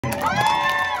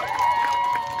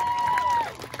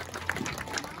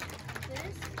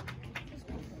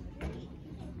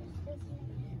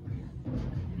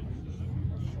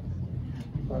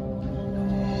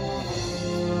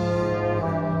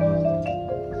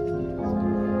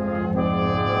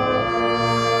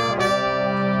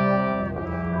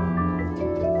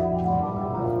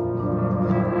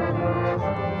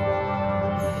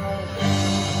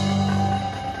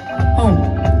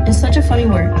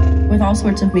with all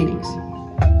sorts of meanings.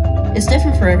 It's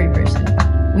different for every person.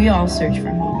 We all search for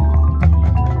home.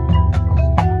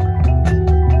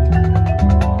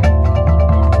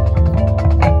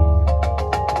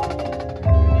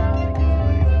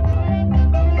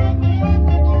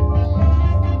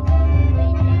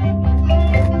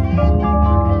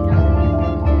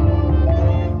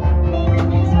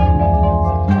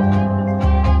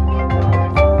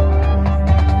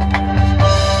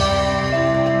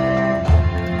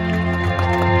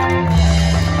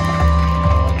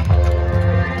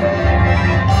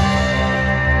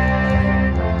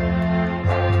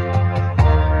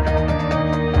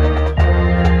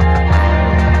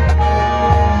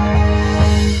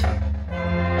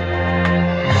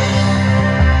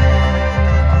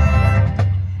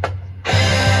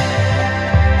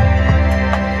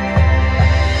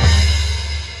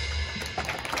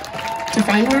 To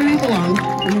find where we belong,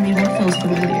 we need what feels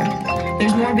familiar.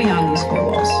 There's more beyond these four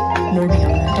walls, more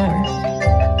beyond that door.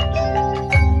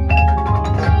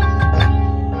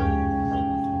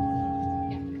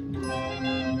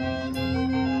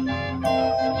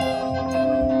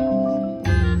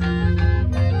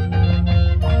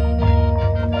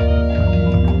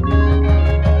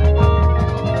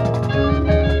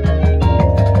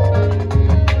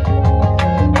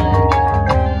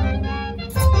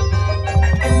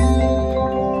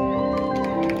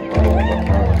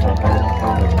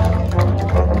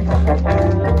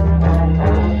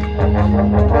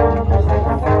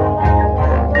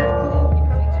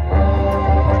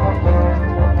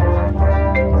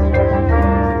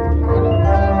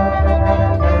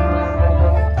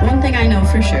 One thing I know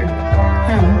for sure,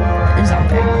 home is out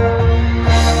there.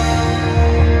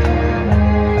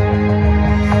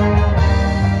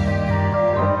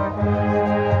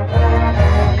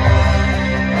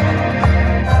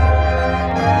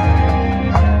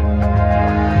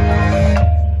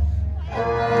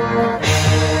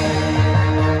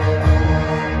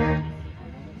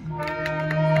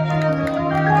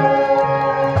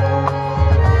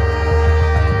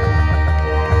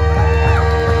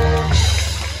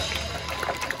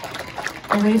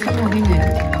 Away from what we knew,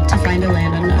 to find a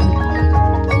land unknown.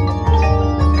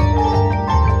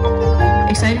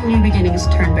 Exciting new beginnings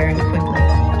turn barren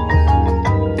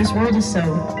quickly. This world is so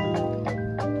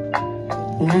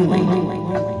lonely.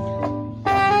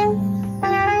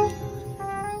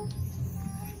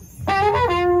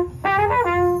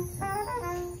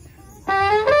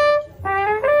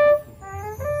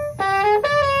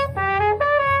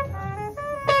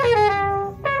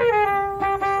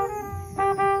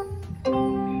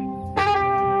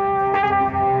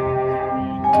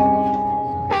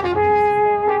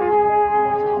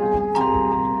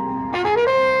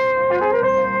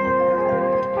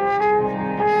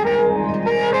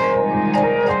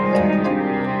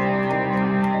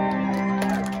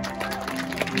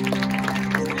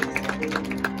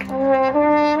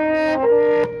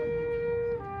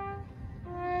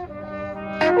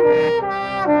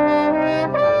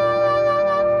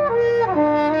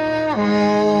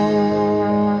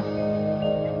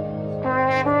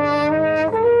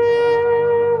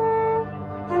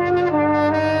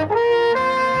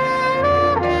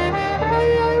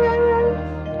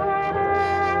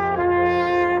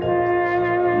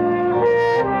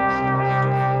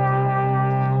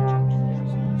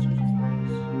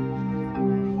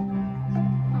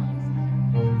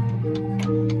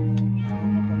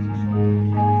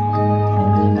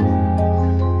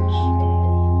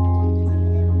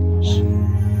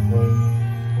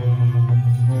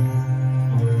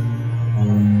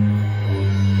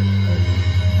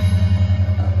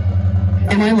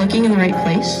 Am I looking in the right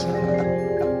place?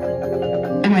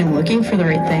 Am I looking for the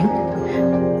right thing?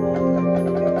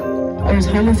 Or is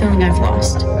home a feeling I've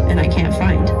lost and I can't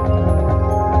find?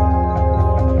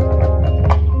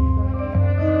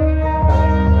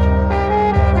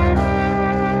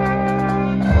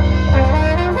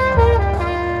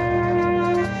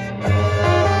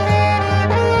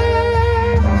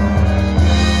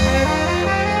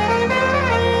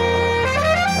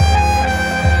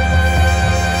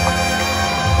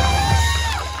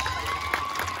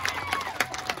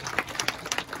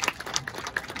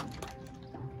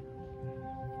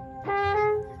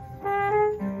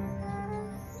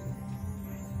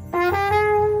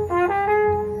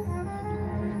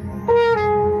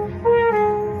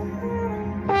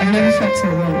 I've never felt so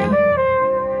lonely.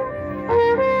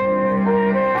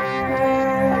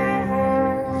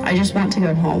 I just want to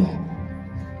go home.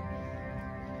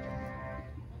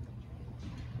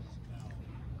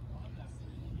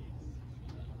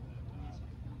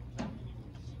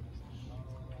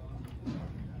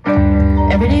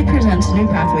 Every day presents new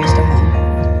pathways to home.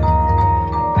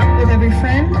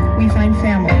 we find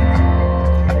family.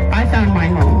 I found my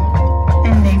home,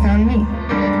 and they found me.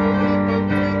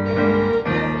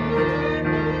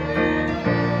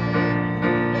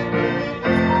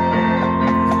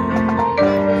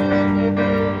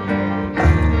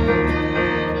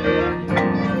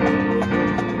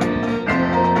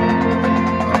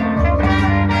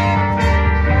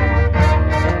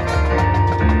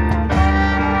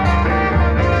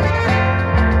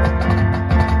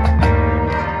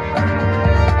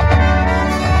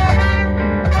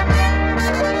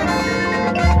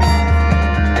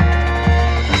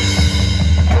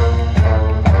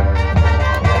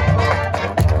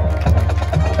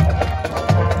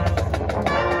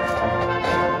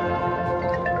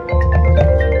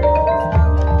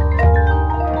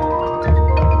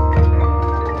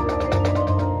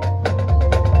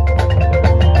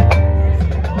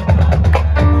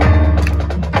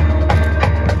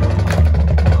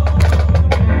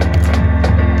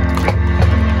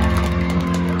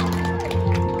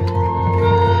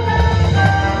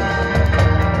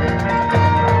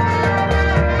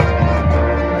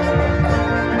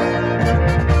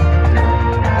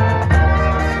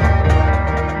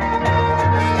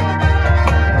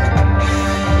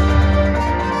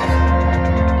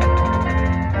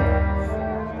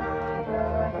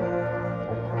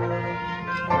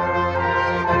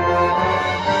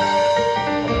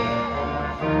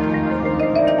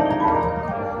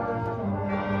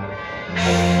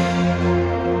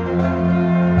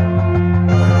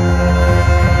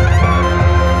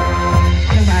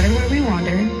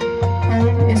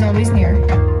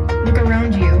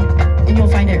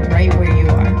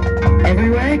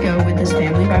 Everywhere I go with this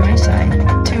family by my side,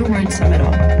 2 words sum it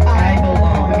all.